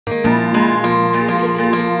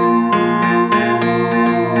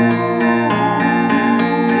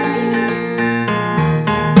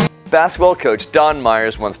Basketball coach Don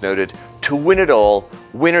Myers once noted, "To win it all,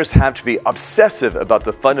 winners have to be obsessive about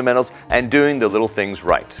the fundamentals and doing the little things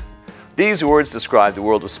right." These words describe the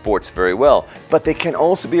world of sports very well, but they can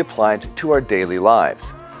also be applied to our daily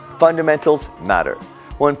lives. Fundamentals matter.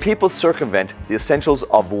 When people circumvent the essentials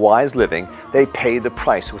of wise living, they pay the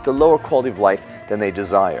price with a lower quality of life than they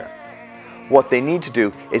desire. What they need to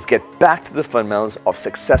do is get back to the fundamentals of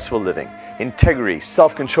successful living: integrity,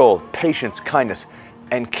 self-control, patience, kindness,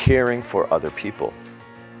 and caring for other people.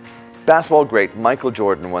 Basketball great Michael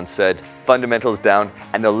Jordan once said, "Fundamentals down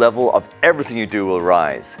and the level of everything you do will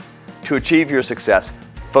rise." To achieve your success,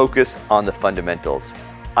 focus on the fundamentals.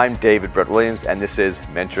 I'm David Brett Williams, and this is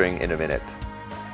Mentoring in a Minute.